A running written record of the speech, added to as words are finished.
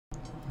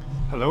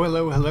Hello,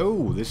 hello,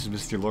 hello! This is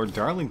Mr. Lord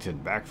Darlington,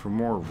 back for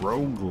more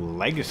Rogue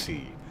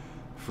Legacy.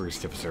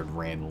 First episode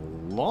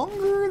ran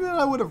longer than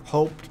I would have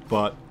hoped,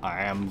 but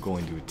I am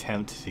going to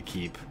attempt to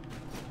keep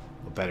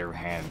a better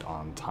hand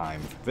on time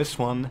for this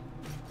one.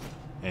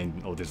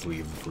 And I'll just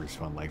leave the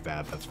first one like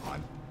that, that's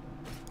fine.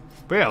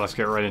 But yeah, let's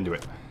get right into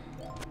it.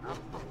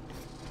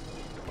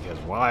 Because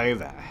why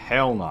the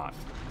hell not?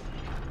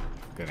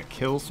 Gonna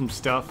kill some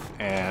stuff,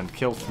 and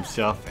kill some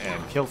stuff,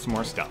 and kill some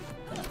more stuff.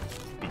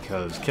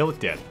 Because kill it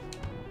dead.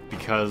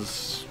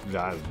 Because, I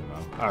don't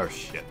know. Oh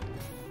shit.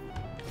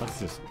 Let's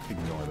just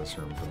ignore this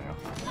room for now.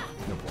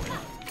 No point.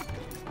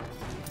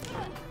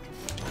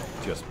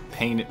 Just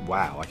paint it.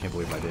 Wow, I can't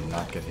believe I did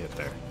not get hit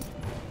there.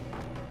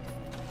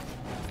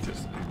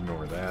 Just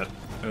ignore that.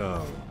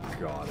 Oh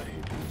god, I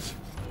hate these.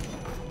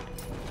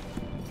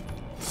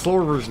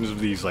 Slower versions of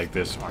these like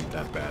this aren't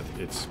that bad.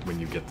 It's when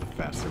you get the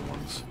faster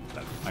ones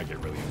that I get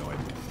really annoyed.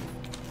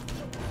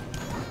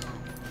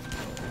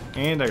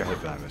 And I got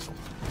hit by that missile.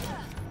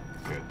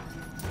 Good.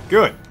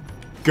 Good!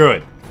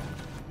 Good!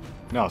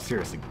 No,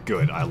 seriously,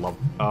 good. I love...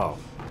 Oh.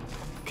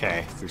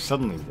 Okay, there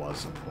suddenly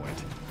was a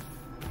point.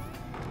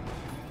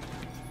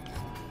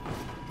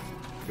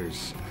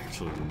 There's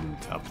actually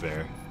loot up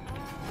there.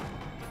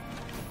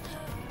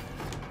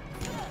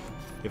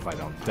 If I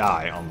don't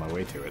die on my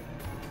way to it.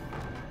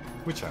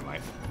 Which I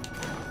might.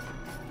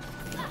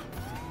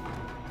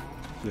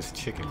 This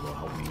chicken will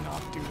help me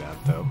not do that,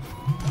 though.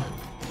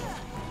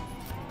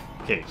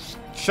 Okay,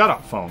 shut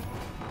up, phone.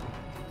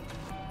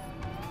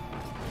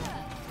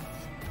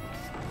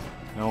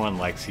 No one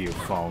likes you,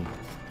 phone.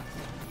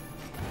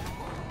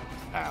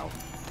 Ow.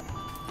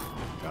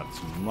 Got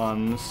some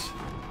muns.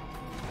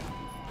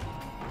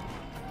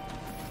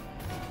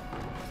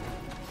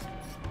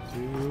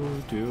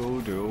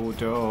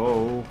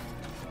 Do.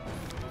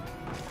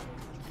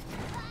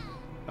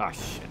 Ah,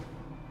 shit.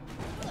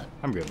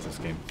 I'm good at this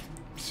game.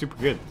 Super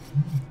good.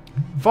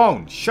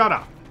 Phone, shut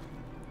up!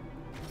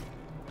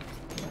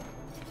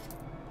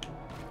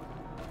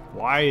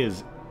 Why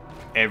is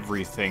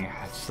everything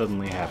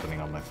suddenly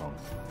happening on my phone?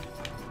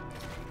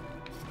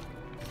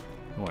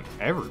 No one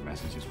ever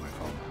messages my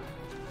phone.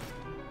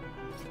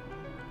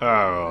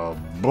 Oh,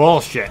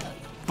 bullshit!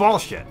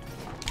 Bullshit!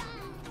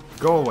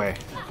 Go away.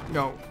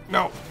 No.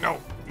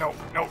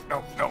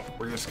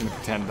 We're just gonna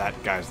pretend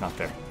that guy's not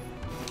there.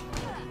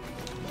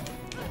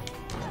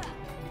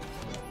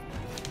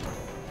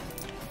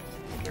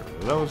 Get rid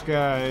of those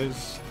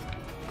guys.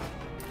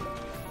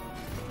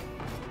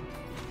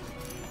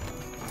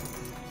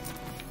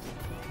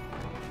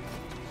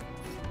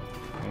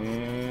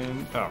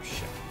 And... oh,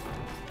 shit.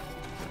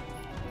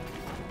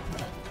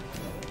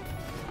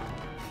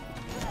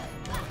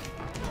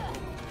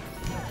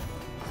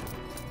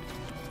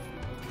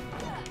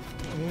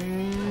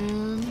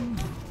 And...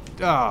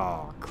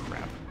 oh,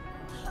 crap.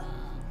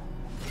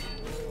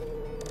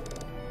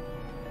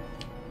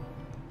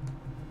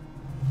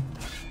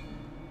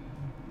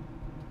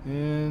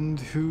 And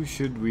who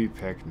should we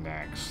pick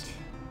next?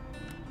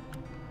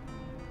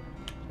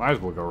 Might as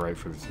well go right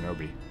for the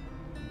Shinobi.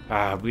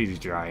 Ah, Bleedy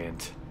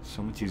Giant.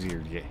 So much easier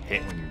to get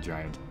hit when you're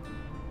giant.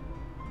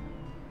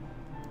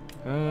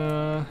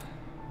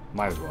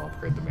 Might as well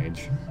upgrade the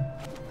mage.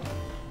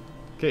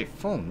 Okay,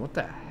 phone, what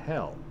the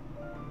hell?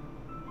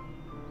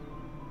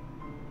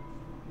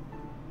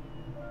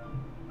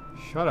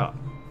 Shut up.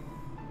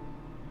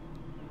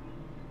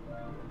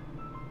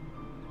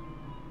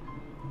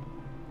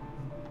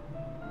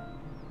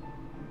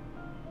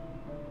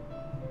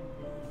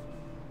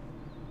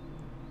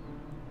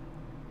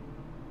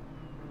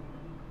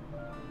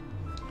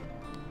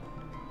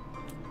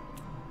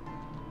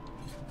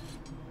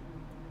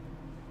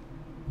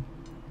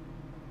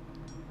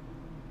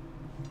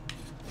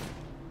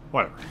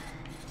 Whatever.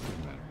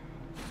 Doesn't matter.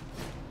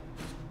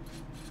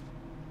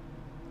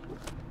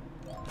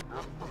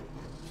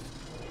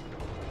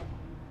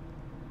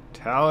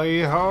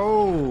 Tally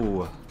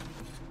ho!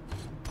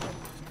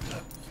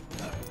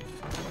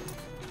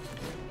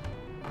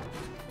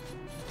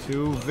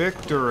 To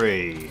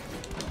victory!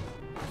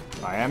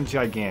 I am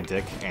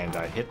gigantic and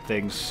I hit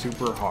things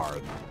super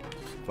hard,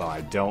 but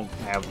I don't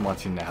have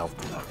much in the health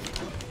department.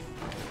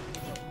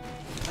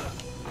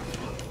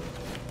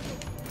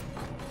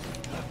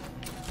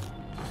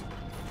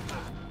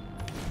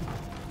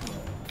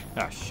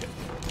 Ah, shit.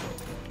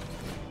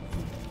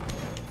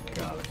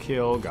 Gotta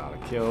go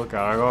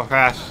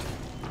fast.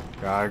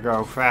 Gotta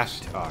go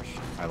fast. Oh,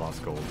 shit. I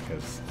lost gold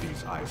because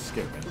these eyes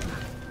scare me.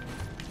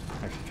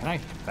 Actually, can I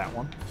hit that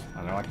one?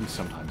 I know I can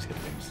sometimes hit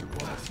things through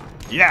walls.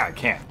 Yeah, I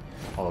can!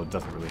 Although it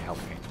doesn't really help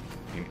me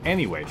in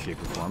any way,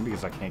 shape, or form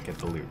because I can't get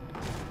the loot.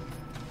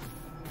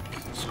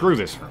 Screw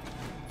this room.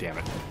 Damn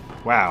it.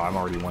 Wow, I'm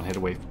already one hit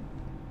away.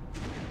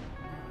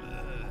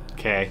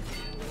 Okay.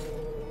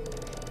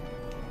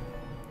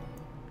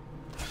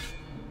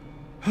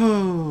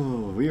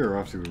 Oh, we are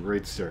off to a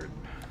great start.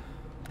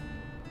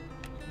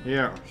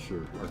 Yeah,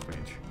 sure,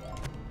 Archmage.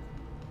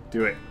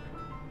 Do it.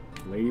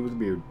 Lady with a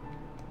beard.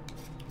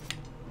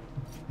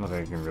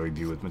 Nothing I can really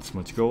do with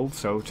much gold,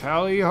 so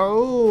tally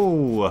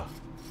ho!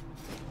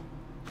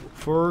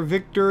 For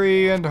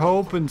victory and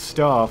hope and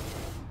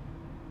stuff.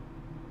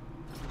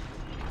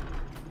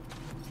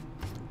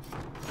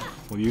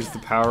 We'll use the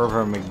power of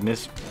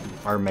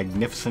our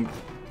magnificent,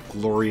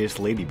 glorious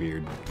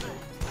ladybeard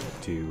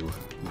to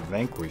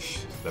vanquish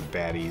the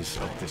baddies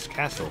of this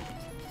castle.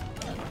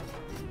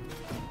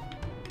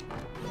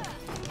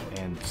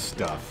 And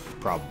stuff,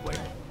 probably.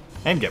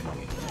 And get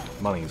money.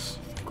 Money's,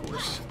 of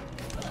course,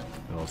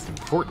 the most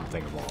important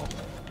thing of all.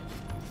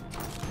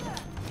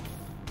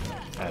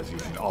 As you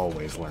should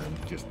always learn.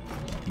 Just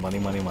money,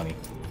 money, money.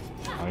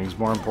 Money's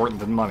more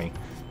important than money.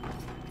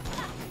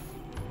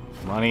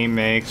 Money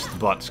makes the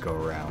butts go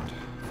around.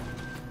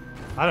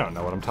 I don't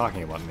know what I'm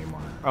talking about anymore.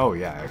 Oh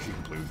yeah, I actually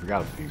completely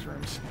forgot about these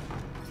rooms.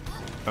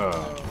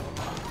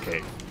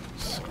 Okay.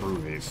 Screw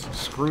these.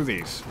 Screw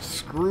these.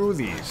 Screw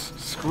these.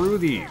 Screw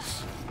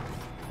these.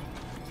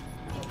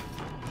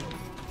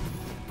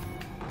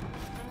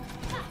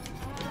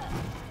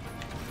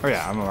 Oh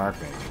yeah, I'm a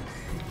Archmage.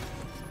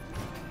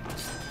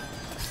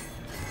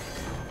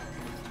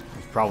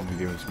 He's probably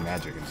doing some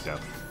magic and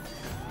stuff.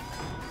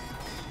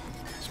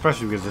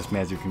 Especially because this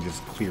magic can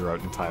just clear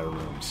out entire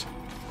rooms.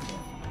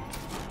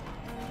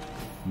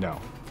 No.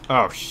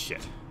 Oh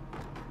shit.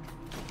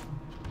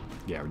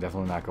 Yeah, we're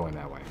definitely not going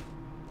that way.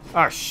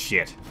 Oh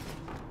shit.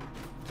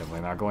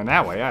 Definitely not going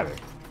that way either.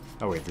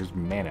 Oh wait, there's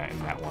mana in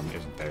that one,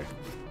 isn't there?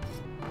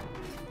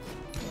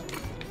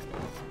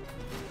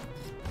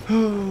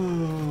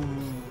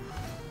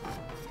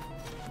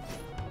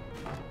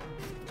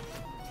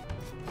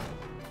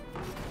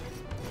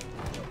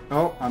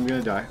 Oh, I'm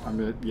gonna die.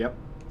 Yep.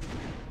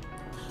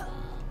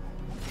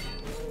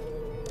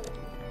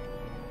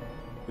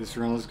 This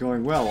run is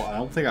going well. I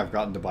don't think I've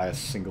gotten to buy a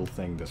single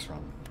thing this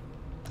run.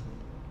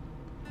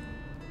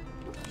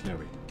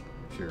 Shinobi.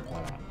 Sure,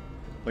 why not?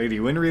 Lady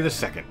Winry the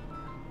Second.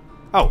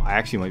 Oh, I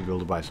actually might be able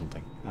to buy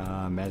something.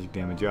 Magic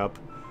damage up.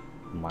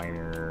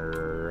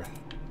 Minor.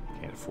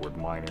 Can't afford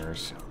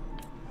minors.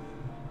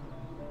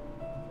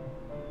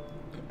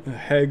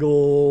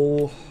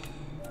 Hegel.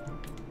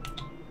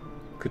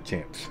 Good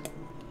chance.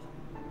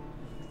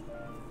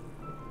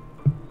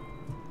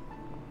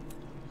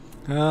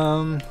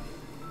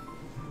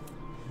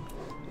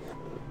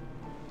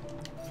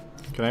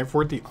 Can I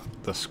afford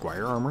the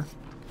Squire armor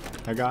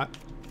I got?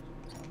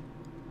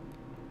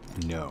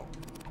 No.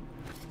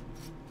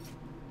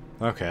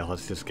 Okay,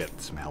 let's just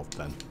get some health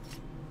then.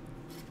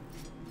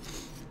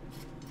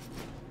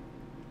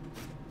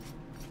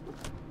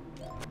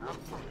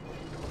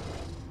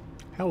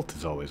 Health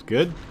is always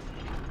good.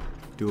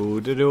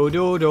 Do do do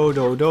do do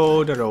do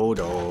do do do do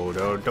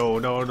do do do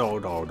do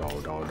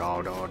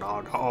do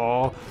do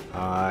do.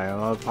 I am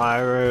a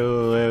pirate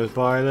who lives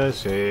by the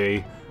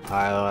sea.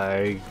 I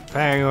like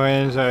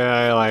penguins.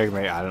 I like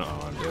me. I don't know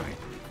what I'm doing.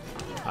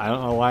 I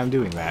don't know why I'm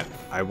doing that.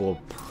 I will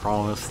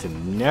promise to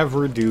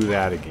never do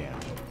that again.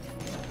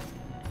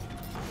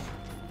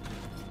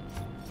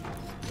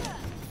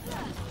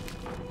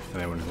 And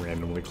then when I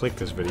randomly click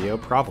this video,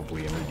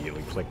 probably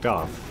immediately clicked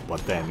off.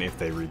 But then if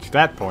they reach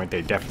that point,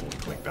 they definitely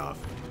clicked off.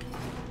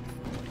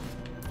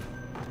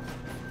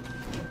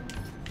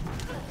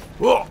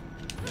 Whoa!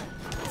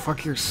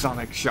 Fuck your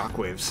sonic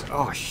shockwaves.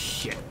 Oh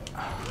shit.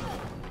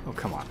 Oh,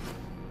 come on.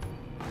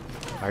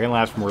 I can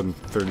last more than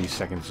 30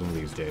 seconds one of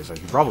these days. I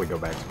should probably go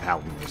back to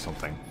Paladin or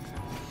something.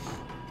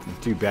 I'm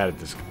too bad at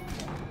this.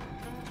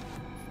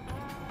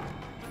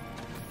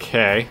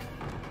 Okay.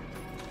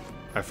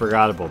 I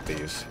forgot about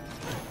these.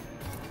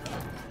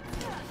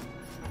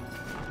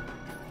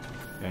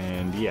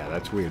 And yeah,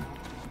 that's weird.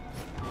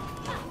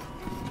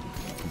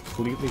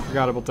 Completely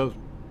forgot about those.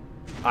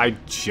 I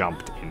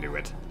jumped into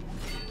it.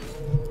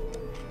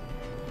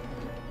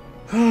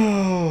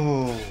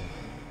 Oh.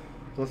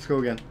 Let's go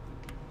again.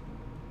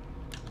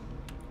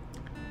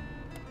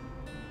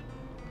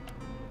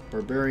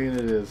 Barbarian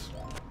it is.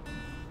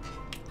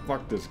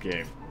 Fuck this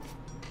game.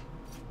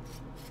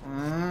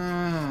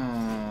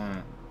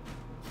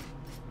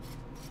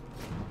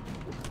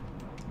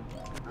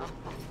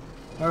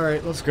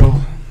 Alright, let's go.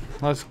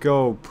 Let's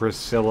go,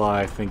 Priscilla,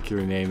 I think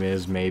your name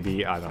is,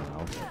 maybe. I don't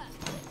know.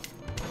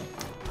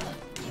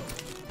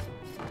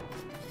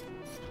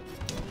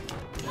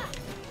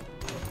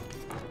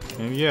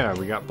 And yeah,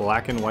 we got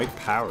black and white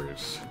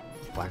powers.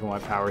 Black and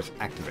white powers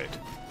activate.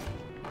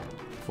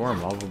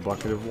 Form lava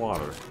bucket of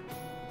water.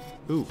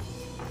 Ooh.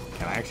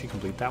 Can I actually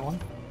complete that one?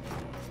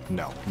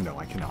 No. No,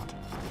 I cannot.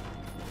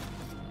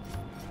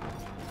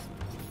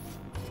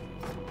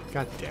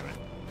 God damn it.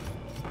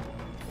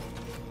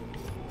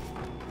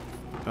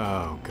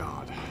 Oh,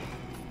 God.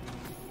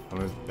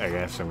 I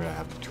guess I'm gonna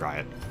have to try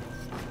it.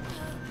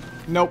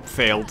 Nope,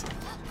 failed.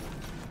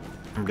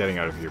 I'm getting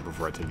out of here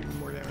before I take even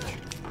more damage.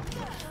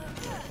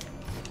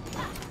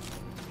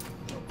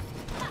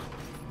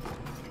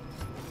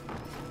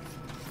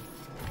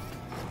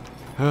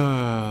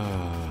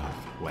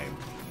 Lame.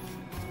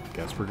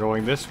 Guess we're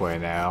going this way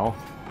now.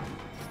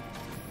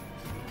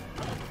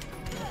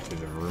 To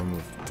the room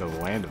of the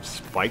land of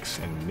spikes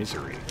and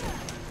misery.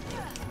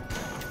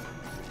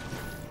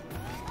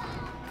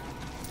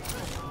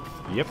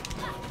 Yep.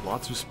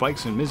 Lots of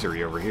spikes and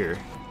misery over here.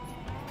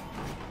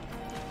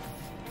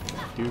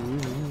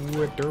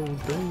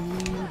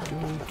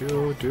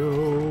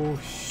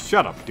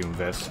 Shut up,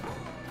 Doomfist.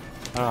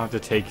 I don't have to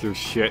take your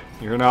shit.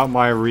 You're not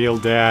my real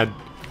dad.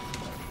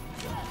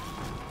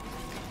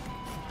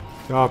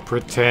 Stop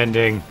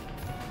pretending.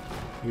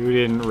 You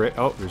didn't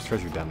oh, there's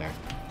treasure down there.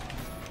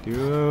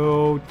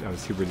 Dude, I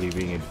was super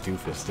leaving a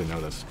Doofus to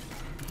notice.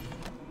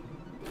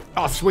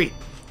 Oh, sweet!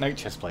 Night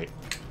chestplate.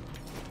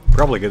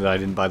 Probably good that I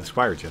didn't buy the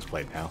Squire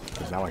chestplate now,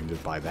 because now I can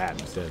just buy that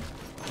instead.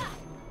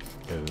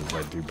 Because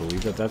I do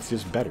believe that that's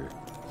just better.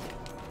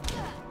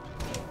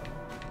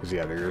 Because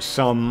yeah, there's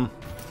some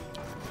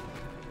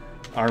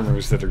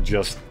armors that are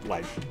just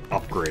like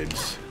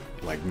upgrades,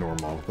 like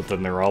normal, but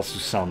then there are also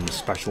some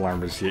special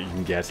armors that you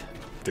can get.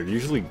 They're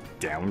usually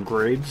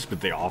downgrades, but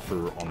they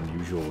offer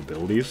unusual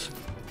abilities.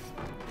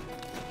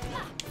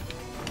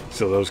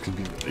 So those can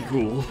be really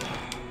cool.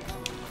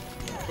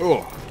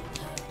 Oh.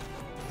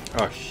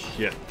 Oh,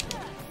 shit.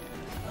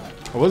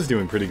 I was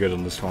doing pretty good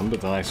on this one,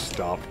 but then I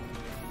stopped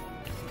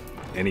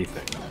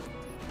anything.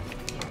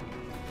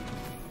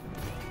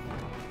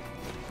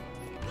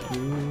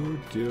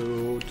 I'm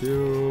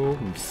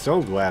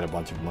so glad a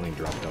bunch of money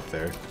dropped up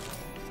there.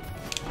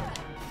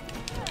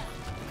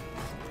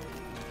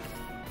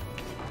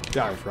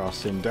 Die,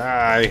 Frostin',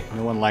 die!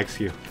 No one likes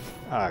you.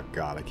 Oh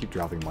god, I keep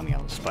dropping money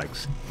on the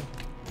spikes.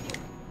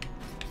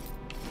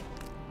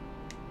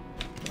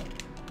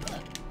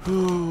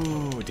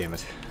 Ooh, damn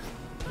it.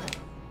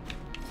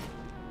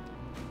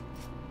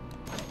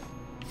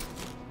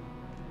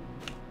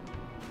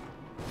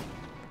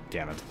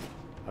 Damn it.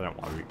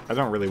 I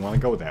don't really want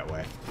to go that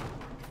way.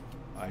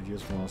 I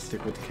just want to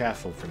stick with the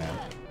castle for now.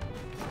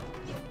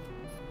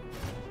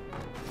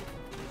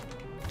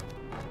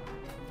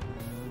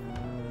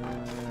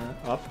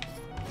 Up.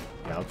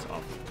 Yeah, it's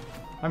up.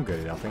 I'm good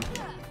at upping.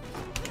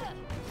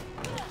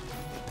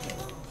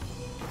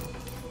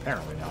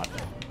 Apparently not.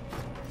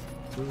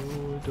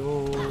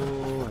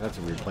 That's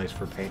a weird place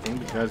for painting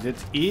because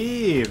it's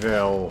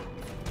evil.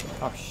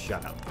 Oh,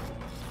 shut up.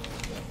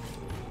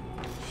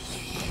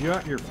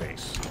 Shut your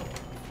face.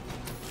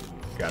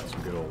 Got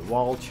some good old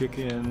wall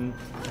chicken.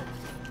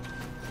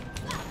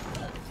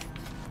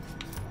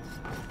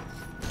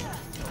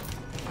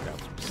 Got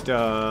some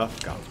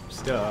stuff. Got some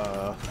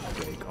stuff.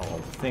 Take all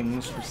the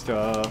things for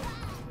stuff.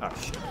 Oh,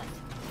 shit.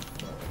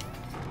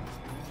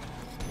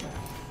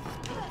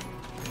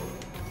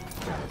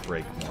 Gotta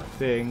break more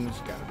things.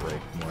 Gotta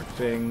break more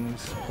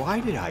things. Why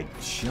did I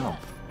jump?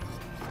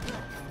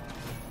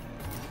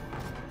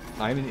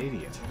 I'm an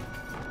idiot.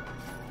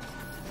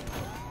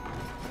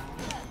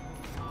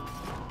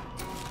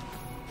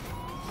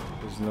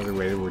 There's another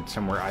way toward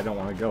somewhere I don't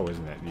want to go,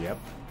 isn't it? Yep.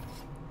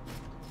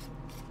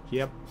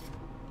 Yep.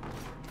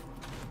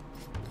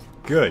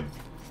 Good.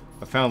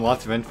 I found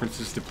lots of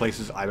entrances to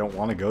places I don't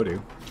want to go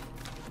to.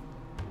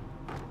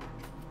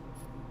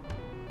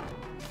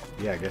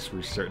 Yeah, I guess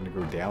we're starting to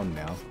go down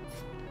now.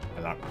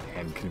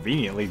 And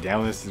conveniently,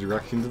 down is the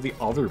direction to the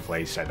other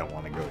place I don't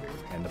want to go to.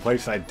 And the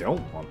place I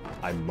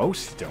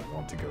most don't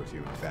want to go to,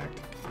 in fact.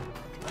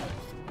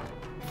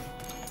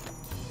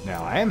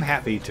 Now, I am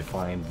happy to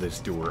find this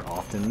door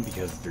often,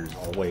 because there's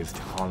always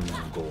tons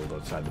of gold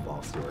outside the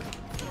boss door.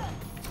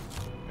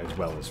 As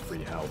well as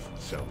free health,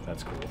 so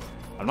that's cool.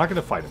 I'm not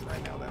going to fight him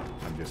right now, though.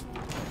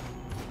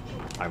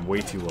 I'm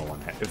way too low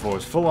on health. If I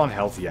was full on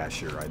health, yeah,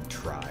 sure, I'd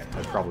try.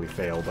 I'd probably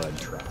fail, but I'd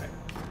try.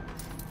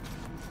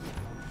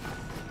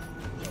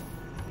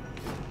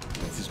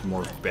 It's just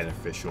more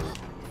beneficial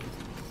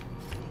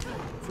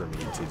for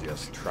me to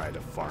just try to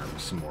farm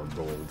some more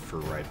gold for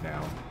right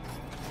now.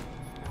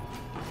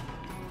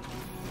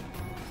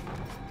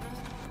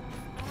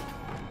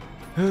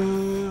 I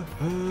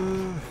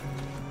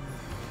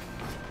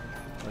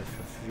have a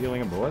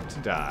feeling I'm about to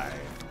die.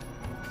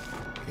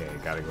 Okay,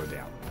 gotta go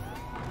down.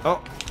 Oh,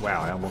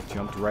 wow, I almost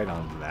jumped right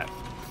onto that.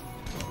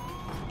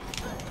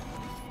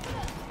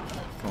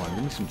 Come on,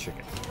 give me some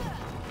chicken.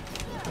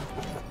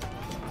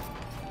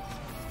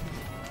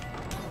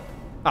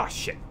 Ah,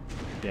 shit.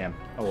 Damn.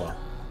 Oh well.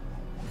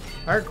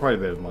 I heard quite a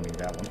bit of money in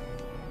that one.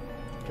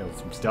 Got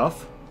some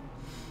stuff.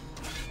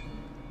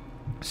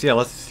 So yeah,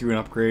 let's just do an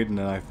upgrade, and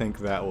then I think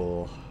that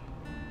will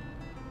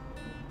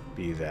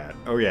be that.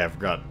 Oh yeah, I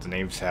forgot. The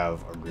names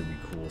have a really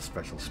cool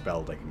special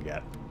spell they can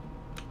get.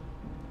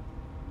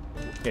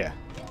 Yeah.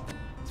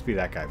 Let's be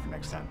that guy for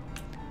next time.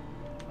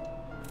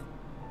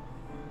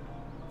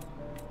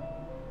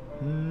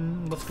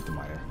 Let's get the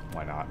miner.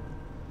 Why not?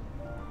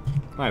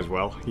 Might as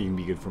well. He can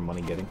be good for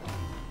money getting.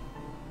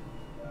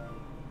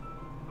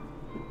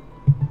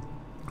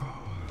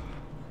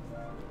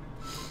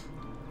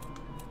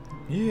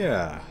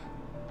 Yeah.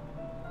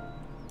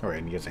 Alright,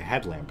 and he gets a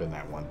headlamp in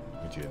that one,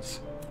 which is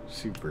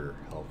super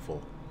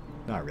helpful.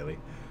 Not really.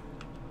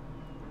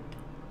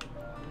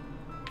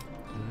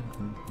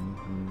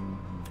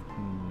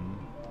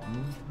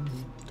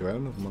 Do I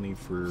have enough money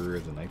for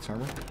the knight's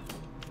armor?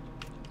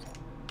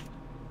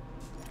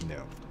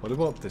 No. What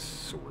about this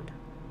sword?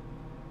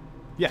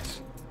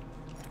 Yes.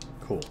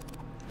 Cool.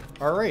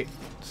 Alright,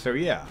 so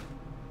yeah.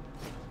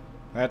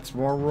 That's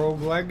more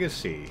Rogue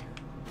Legacy.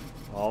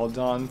 All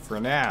done for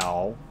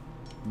now.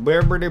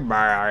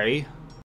 Bye.